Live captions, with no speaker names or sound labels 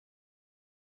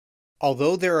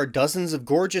Although there are dozens of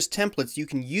gorgeous templates you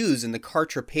can use in the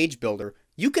Kartra Page Builder,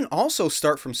 you can also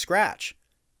start from scratch.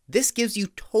 This gives you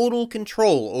total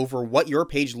control over what your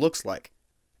page looks like.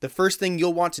 The first thing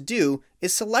you'll want to do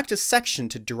is select a section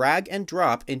to drag and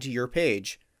drop into your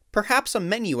page, perhaps a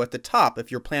menu at the top if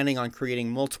you're planning on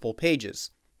creating multiple pages.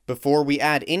 Before we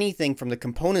add anything from the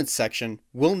Components section,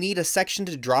 we'll need a section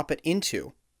to drop it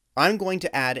into. I'm going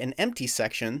to add an empty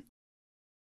section,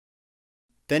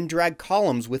 then drag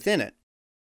columns within it.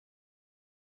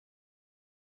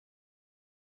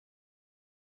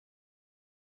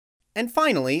 And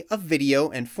finally, a video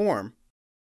and form.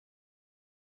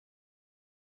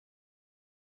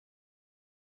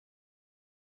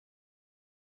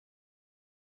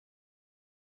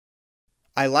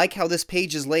 I like how this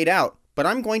page is laid out, but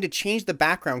I'm going to change the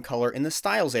background color in the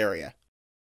Styles area.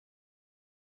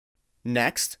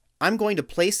 Next, I'm going to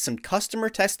place some customer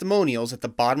testimonials at the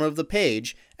bottom of the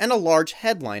page and a large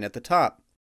headline at the top.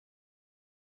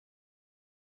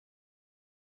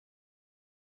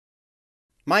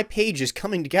 My page is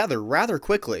coming together rather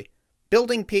quickly.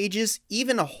 Building pages,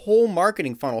 even a whole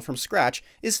marketing funnel from scratch,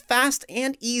 is fast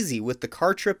and easy with the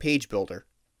Kartra Page Builder.